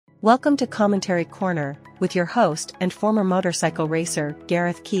Welcome to Commentary Corner, with your host and former motorcycle racer,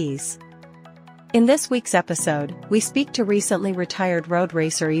 Gareth Keys. In this week's episode, we speak to recently retired road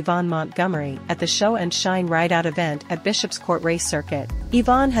racer Yvonne Montgomery at the Show and Shine Ride-Out event at Bishop's Court Race Circuit.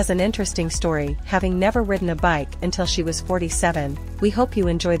 Yvonne has an interesting story, having never ridden a bike until she was 47. We hope you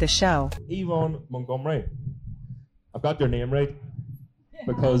enjoy the show. Yvonne Montgomery. I've got your name right,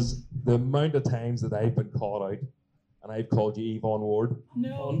 because the amount of times that I've been called out, and I've called you Yvonne Ward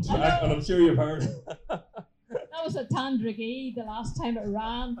on track, and I'm sure you've heard. That was at Tandragee the last time it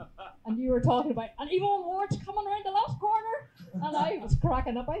ran, and you were talking about, and Yvonne Ward's coming around the last corner, and I was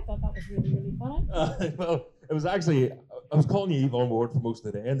cracking up. I thought that was really, really funny. Well, it was actually, I was calling you Yvonne Ward for most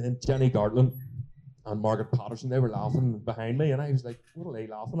of the day, and then Jenny Gartland and Margaret Patterson, they were laughing behind me, and I was like, what are they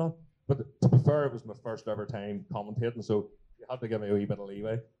laughing at? But to be fair, it was my first ever time commentating, so you had to give me a wee bit of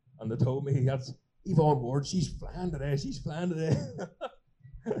leeway. And they told me, that's Yvonne Ward, she's flying today.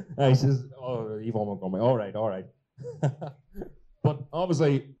 And he says, oh, Yvonne Montgomery, all right. But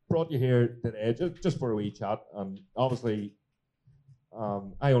obviously, brought you here today just for a wee chat. And obviously,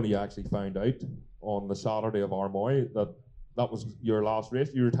 I only actually found out on the Saturday of Armoy that was your last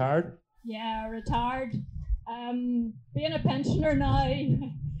race. You retired? Yeah, retired. Being a pensioner now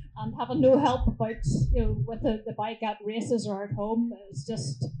and having no help about, with the bike at races or at home,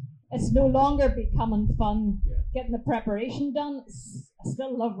 it's no longer becoming fun getting the preparation done. I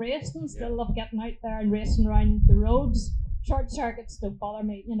still love racing, love getting out there and racing around the roads. Short circuits don't bother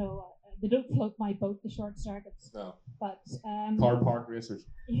me, they don't float my boat, the short circuits. No. But car park racers.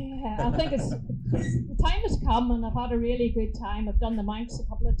 Yeah, I think the time has come, and I've had a really good time. I've done the Manx a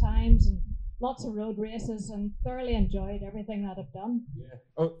couple of times and lots of road races, and thoroughly enjoyed everything that I've done. Yeah.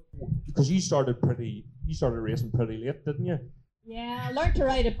 Oh, because you started racing pretty late, didn't you? Yeah, I learned to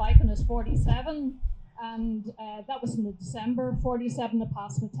ride a bike when I was 47, and that was in the December 47 I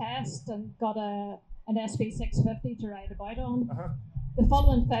passed my test and got an SV 650 to ride about on. Uh-huh. The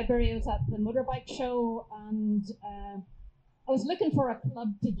following February I was at the motorbike show, and I was looking for a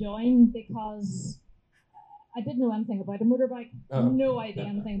club to join because I didn't know anything about a motorbike. No idea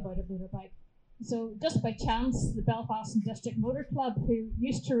anything about a motorbike. So just by chance, the Belfast and District Motor Club, who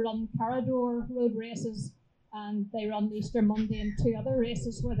used to run Carrador road races, and they run Easter Monday, and two other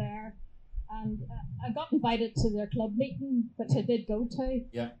races were there. And I got invited to their club meeting, which I did go to.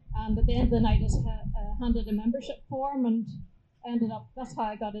 Yeah. And at the end of the night, I handed a membership form, and ended up, that's how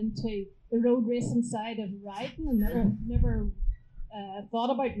I got into the road racing side of riding, and never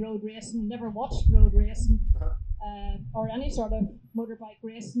thought about road racing, never watched road racing, or any sort of motorbike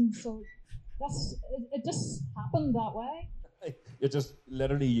racing. So it just happened that way. It just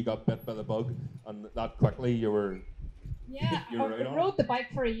literally, you got bit by the bug, and that quickly you were. Yeah, I rode the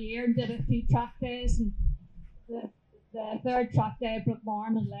bike for a year and did a few track days, and the third track day I broke my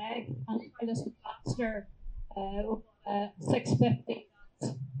arm and leg, and I just faster 650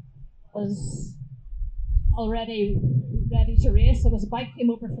 was already ready to race. There was a bike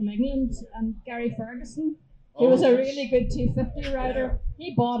came over from England, and Gary Ferguson, who was a really good 250 rider,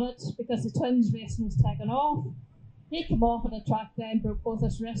 he bought it because the twins racing was taken off. He came off at a track day and broke both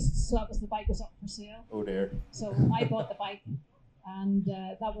his wrists, so the bike was up for sale. Oh dear. So I bought the bike, and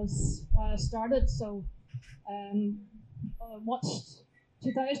that was how I started. So I watched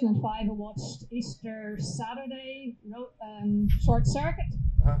 2005. I watched Easter Saturday short circuit,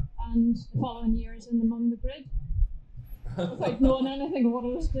 and the following years in Among the Grid, without knowing anything of what I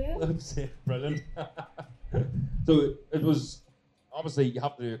was doing. Brilliant. So it was. Obviously, you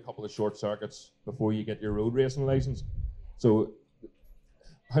have to do a couple of short circuits before you get your road racing license. So,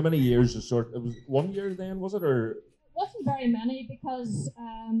 how many years is short? It was 1 year then, was it, or? It wasn't very many, because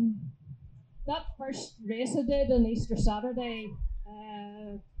that first race I did on Easter Saturday,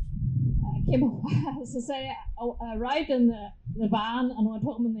 I came, as I say, I arrived in the van and went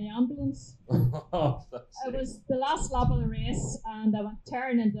home in the ambulance. It was the last lap of the race, and I went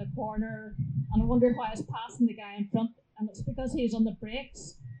tearing into a corner, and I wondered why I was passing the guy in front. And it's because he was on the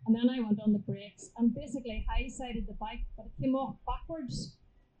brakes, and then I went on the brakes and basically high-sided the bike, but it came off backwards.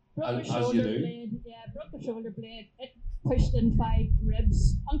 Broke my shoulder blade. Yeah, broke the shoulder blade. It pushed in 5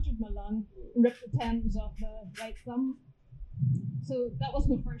 ribs, punctured my lung, and ripped the tendons off my right thumb. So that was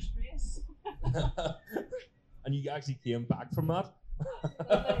my first race. And you actually came back from that?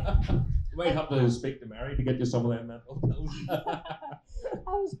 You might have to speak to Mary to get you some of them mental pills.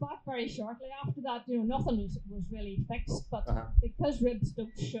 I was back very shortly after that. Nothing was really fixed, but because ribs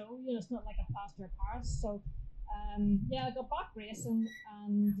don't show, it's not like a plaster of Paris. So, I got back racing,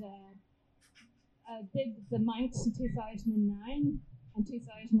 and I did the Manx in 2009 and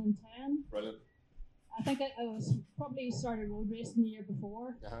 2010. Brilliant. I think I was probably started road racing the year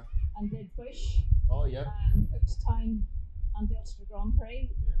before Uh-huh. and did Bush Oh yeah. and Cookstown and the Ulster Grand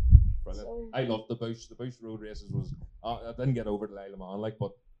Prix. Brilliant. So- I loved the Bush. The Bush road races was. I didn't get over to Isle of Man, like,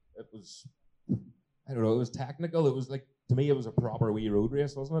 but it was. I don't know. It was technical. It was like, to me, it was a proper wee road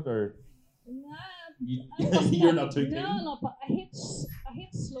race, wasn't it? Or Nah, you're not too keen. No, but I hate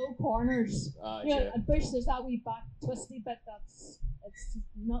slow corners. You know, Yeah. at Bush there's that wee back twisty bit it's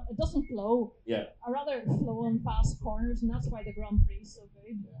not, it doesn't flow. Yeah. I rather flow on fast corners, and that's why the Grand Prix is so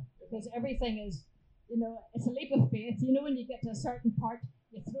good. Yeah. Because everything is, it's a leap of faith. When you get to a certain part,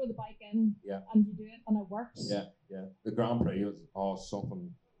 you throw the bike in, and you do it, and it works. Yeah. Yeah. The Grand Prix was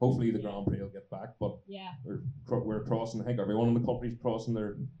something. Hopefully the Grand Prix will get back, but we're crossing. I think everyone in the country's crossing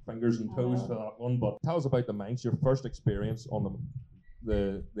their fingers and toes for that one. But tell us about the Manx. Your first experience on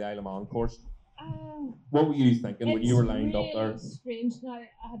the Isle of Man course. What were you thinking when you were lined up there? It's strange. Now,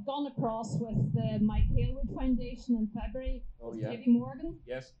 I had gone across with the Mike Halewood Foundation in February with Katie Morgan.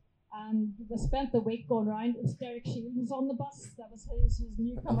 Yes. And we spent the week going around. It was Derek Shields was on the bus. That was his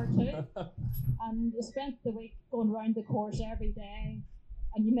newcomer too. And we spent the week going around the course every day.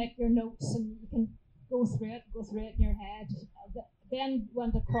 And you make your notes and you can go through it in your head. Then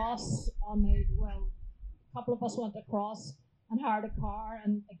went across a couple of us went across and hired a car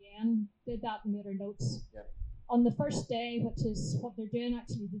and again did that and made our notes. Yeah. On the first day, which is what they're doing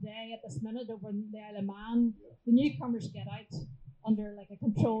actually today at this minute over in the Isle of Man, the newcomers get out under like a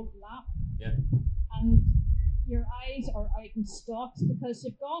controlled lap. Yeah. And your eyes are out in stocks because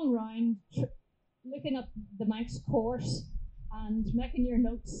you've gone round looking at the Manx course and making your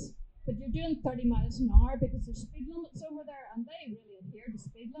notes, but you're doing 30 miles an hour because there's speed limits over there and they really adhere to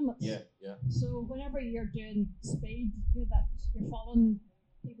speed limits. Yeah, yeah. So whenever you're doing speed, that you're following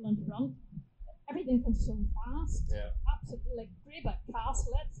people in front, everything comes so fast. Yeah. Absolutely, like grab a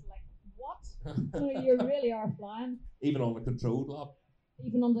castlets, like what? You really are flying. Even on the controlled lap.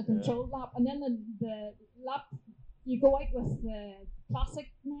 Even on the controlled lap. And then the lap, you go out with the classic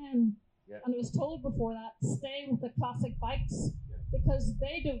men. Yeah. And I was told before that, stay with the classic bikes because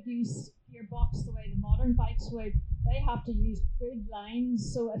they don't use gearbox the way the modern bikes would. They have to use good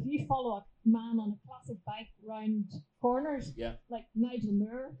lines. So if you follow a man on a classic bike round corners, like Nigel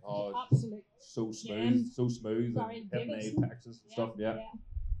Moore, absolute so smooth, gem. so smooth, Sorry, and hitting apexes and stuff. Yeah.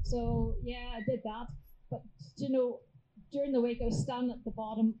 So I did that. But during the week I was standing at the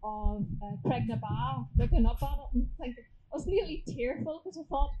bottom of Craignaba, looking up at it and thinking, I was nearly tearful because I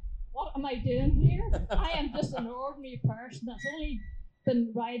thought, what am I doing here? I am just an ordinary person that's only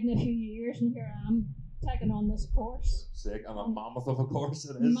been riding a few years, and here I am taking on this course. Sick, and a mammoth of a course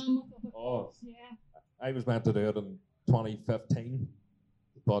it is. Mammoth of a course, yeah. I was meant to do it in 2015,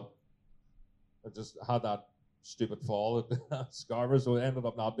 but I just had that stupid fall at Scarborough, so I ended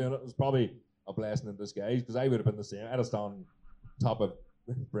up not doing it. It was probably a blessing in disguise, because I would have been the same. I'd have stood on top of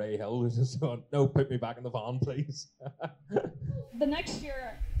Bray Hill, just going, no, put me back in the van, please. The next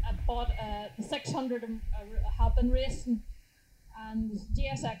year, I bought the 600 and I had been racing, and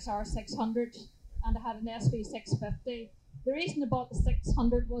GSXR 600, and I had an SV 650. The reason I bought the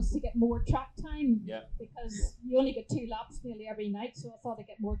 600 was to get more track time, because you only get 2 laps nearly every night, so I thought I'd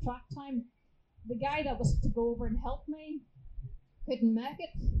get more track time. The guy that was to go over and help me couldn't make it,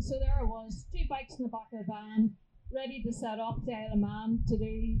 so there I was, 2 bikes in the back of the van, ready to set off the Isle of Man to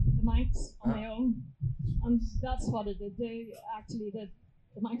do the Manx on my own. And that's what I did do. I actually did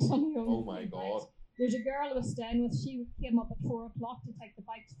the Manx on my own. Oh my God. There's a girl I was staying with, she came up at 4 o'clock to take the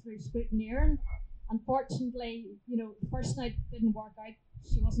bikes through scrutineering. Unfortunately, the first night didn't work out.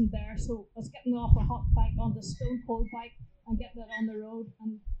 She wasn't there, so I was getting off a hot bike onto a stone cold bike and getting it on the road,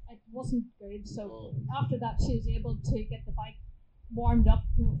 and it wasn't good. So after that, she was able to get the bike warmed up,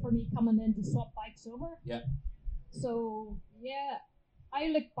 for me coming in to swap bikes over. Yeah. So I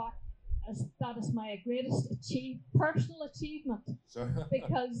look back as that is my greatest personal achievement.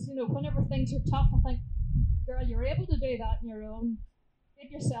 Because whenever things are tough, I think, girl, you're able to do that on your own.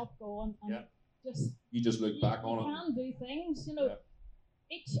 Get yourself going, and you just look back on it. You can do things.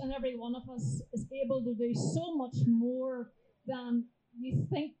 Each and every one of us is able to do so much more than you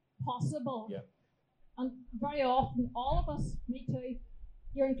think possible. Yeah. And very often, all of us, me too,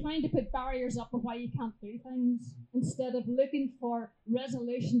 you're inclined to put barriers up of why you can't do things instead of looking for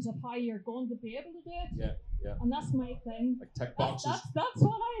resolutions of how you're going to be able to do it. Yeah, yeah. And that's my thing. Like tick boxes. That's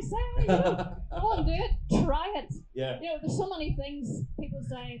what I say. Go and do it. Try it. Yeah. There's so many things people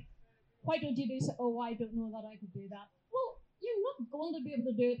say, why don't you do so? Oh, I don't know that I could do that. Well, you're not going to be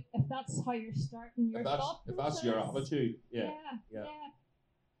able to do it if that's how you're starting your thought process. If that's your attitude. Yeah.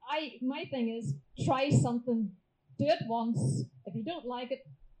 My thing is, try something. Do it once. If you don't like it,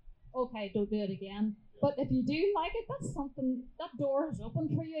 okay, don't do it again. But if you do like it, that's something, that door is open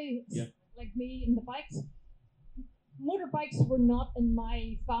for you. It's like me and the bikes. Motorbikes were not in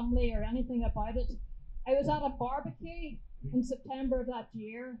my family or anything about it. I was at a barbecue in September of that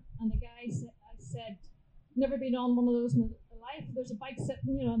year, and the guy said, never been on one of those in life. There's a bike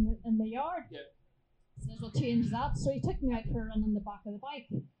sitting, in the yard. Yeah. He says, we'll change that. So he took me out for a run in the back of the bike.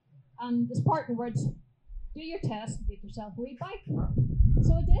 And his parting words, do your test and get yourself a wee bike.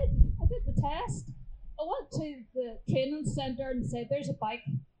 So I did. I did the test. I went to the training centre and said, there's a bike,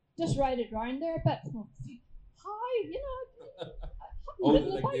 just ride it round there a bit. Hi, like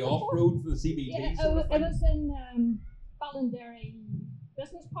the off-road for the CBT? Yeah, it was in Ballinderry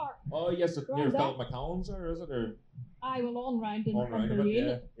Business Park. Oh, yes, near Philip McCallum's, or is it? Or? I will on round in the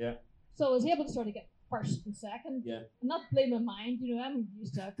unit. Yeah. So I was able to sort of get first and second. Yeah. And that blew my mind. I'm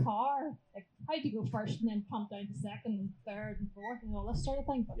used to a car. Like, how do you go first and then come down to second and third and fourth and all this sort of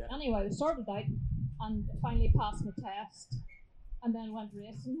thing? But anyway, I sorted out and finally passed my test. And then went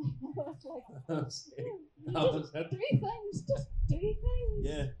racing. I was like, just do things. Just do things.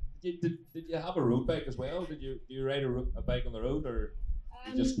 Yeah. Did you have a road bike as well? Do you ride a bike on the road, or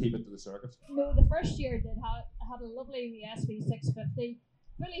you just keep it to the circuit? No, the first year I had a lovely SV 650,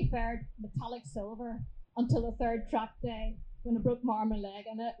 fully fared metallic silver, until the third track day when I broke my arm and leg,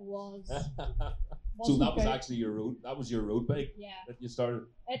 and it was. So that was actually your road. That was your road bike. Yeah. That you started.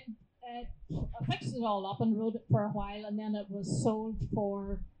 I fixed it all up and rode it for a while, and then it was sold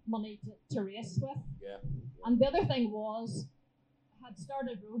for money to race with. Yeah. And the other thing was, I had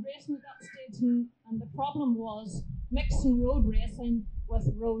started road racing at that stage, and the problem was mixing road racing with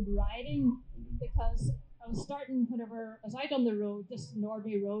road riding, because I was starting, whenever I was out on the road, just an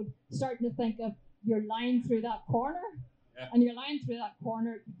ordinary road, starting to think of your line through that corner. Yeah. And your line through that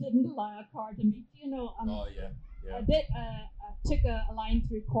corner didn't allow a car to meet you, And oh, yeah. Yeah. I took a line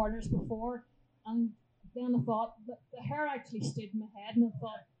through corners before, and then I thought the hair actually stood in my head, and I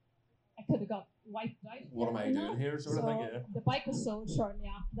thought I could have got wiped out. What am I doing here, sort of thing? Yeah. The bike was sold shortly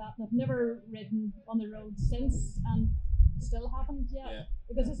after that, and I've never ridden on the road since, and still haven't yet. Yeah.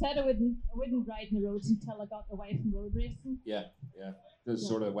 Because I said I wouldn't ride on the roads until I got away from road racing. Yeah, yeah. Just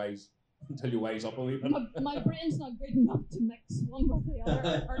sort of wise until you wise up a wee bit. My brain's not good enough to mix one with the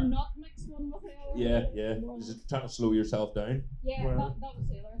other, or not mix one with the other. Yeah. Just trying to slow yourself down. Yeah, that was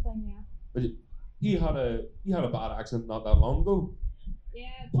the other thing. Yeah. But you had a bad accident not that long ago.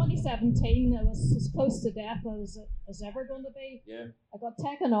 Yeah, 2017. I was as close to death as ever going to be. Yeah. I got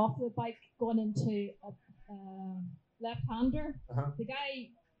taken off the bike going into a left-hander. Uh-huh. The guy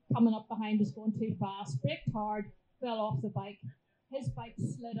coming up behind was going too fast, braked hard, fell off the bike. His bike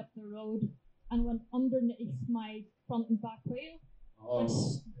slid up the road and went underneath my front and back wheel. Oh. It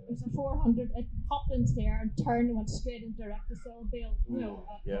was a 400. It hopped into the air and turned and went straight into rectacil wheel,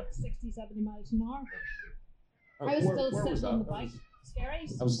 at 60, 70 miles an hour. I was still sitting on the bike.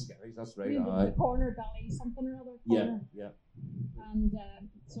 Scaries. That was Scaries, that's right. The corner belly, something or other. Corner. Yeah. And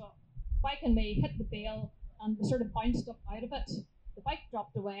so, bike and me hit the bale, and we sort of bounced up out of it. The bike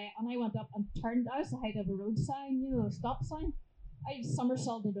dropped away, and I went up and turned. I was the height of a road sign, a stop sign. I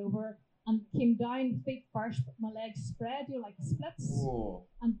somersaulted over and came down feet first, but my legs spread, like splits,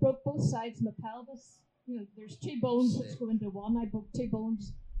 and broke both sides of my pelvis. There's two bones which go into one. I broke two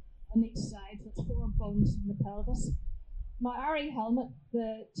bones on each side, so it's 4 bones in the pelvis. My RE helmet,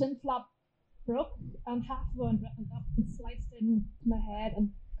 the chin flap broke, and half went up and sliced into my head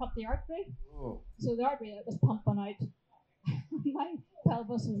and cut the artery. Oh. So the artery was pumping out. My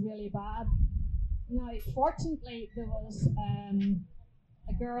pelvis was really bad. Now, fortunately, there was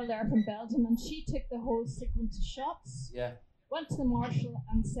a girl there from Belgium, and she took the whole sequence of shots. Yeah. Went to the marshal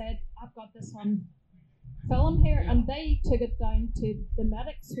and said, "I've got this on film here," and they took it down to the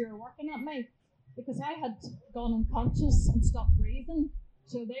medics who were working at me, because I had gone unconscious and stopped breathing.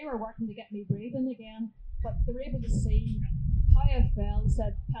 So they were working to get me breathing again, but they were able to see how I fell,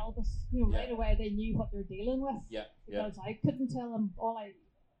 said pelvis. Right away they knew what they're dealing with. Yeah. Because I couldn't tell them all.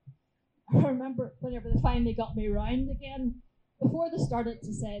 I remember whenever they finally got me round again, before they started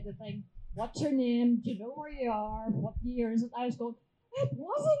to say the thing, "What's your name? Do you know where you are? What year is it?" I was going, "It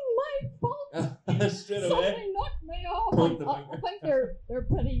wasn't my fault." Straight away. Somebody knocked me off. I think they're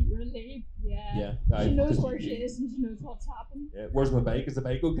pretty relieved. Yeah. She knows where she is, and she knows what's happened. Yeah. Where's my bike? Is the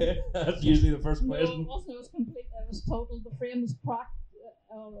bike okay? That's usually the first question. No, it wasn't. It was complete. It was total. The frame was cracked.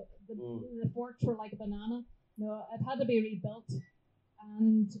 The forks were like a banana. No, it had to be rebuilt.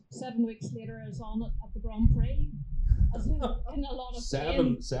 And 7 weeks later, I was on it at the Grand Prix. In a lot of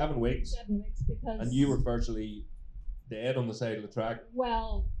pain. 7 weeks. 7 weeks, because. And you were virtually dead on the side of the track.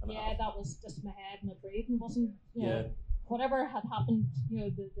 Well, that was just my head, and my breathing wasn't whatever had happened,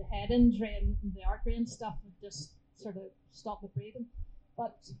 the head injury and the artery and stuff had just sort of stopped the breathing.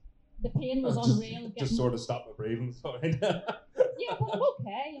 But the pain was unreal. Just sort of stopped my breathing, sorry. Yeah, but I'm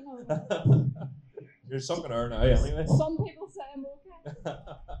okay, You're sucking air now, anyway. Some people say I'm okay.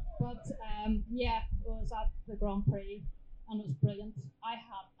 But yeah, it was at the Grand Prix and it was brilliant. I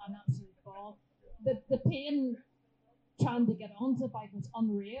had an absolute ball. The pain trying to get onto the bike was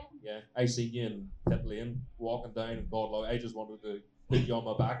unreal. Yeah, I see you in pit lane walking down, and God, I just wanted to put you on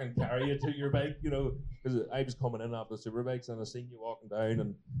my back and carry you to your bike, because I was coming in after the superbikes and I seen you walking down,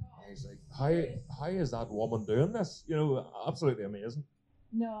 and I was like, how is that woman doing this? Absolutely amazing.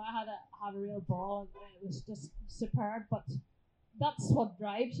 No, I had a real ball. It was just superb, but that's what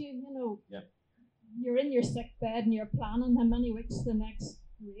drives you, Yeah. You're in your sick bed and you're planning how many weeks the next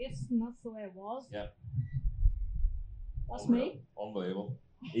race, and that's the way it was. Yeah. That's me. Unbelievable.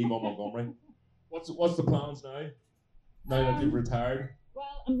 Yvonne Montgomery. What's the plans now? Now that you've retired?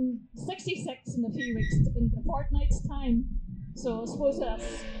 Well, I'm 66 in a few weeks, in a fortnight's time. So I suppose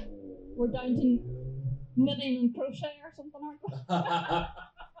we're down to knitting and crochet or something, aren't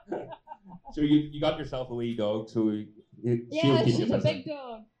we? So you got yourself a wee dog, so yeah, she's a big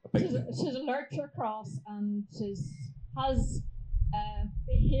dog. She's a Lurcher cross, and she has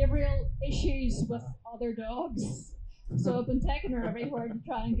behavioural issues with other dogs. So I've been taking her everywhere to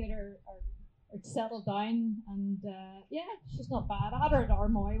try and get her settled down, and yeah, she's not bad. I had her at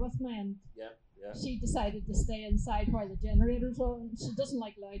Armoy with me, and yeah. she decided to stay inside where the generators are. She doesn't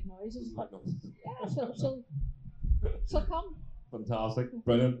like loud noises, but yeah, she'll come. Fantastic,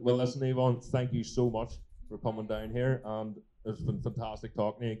 brilliant. Well, listen, Yvonne, thank you so much for coming down here, and it's been fantastic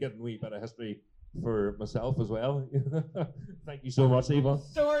talking to you, getting a wee bit of history for myself as well. Thank you so much, Yvonne.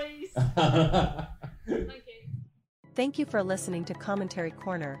 Stories. Thank you. Thank you for listening to Commentary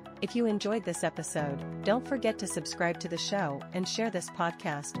Corner. If you enjoyed this episode, don't forget to subscribe to the show and share this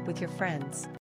podcast with your friends.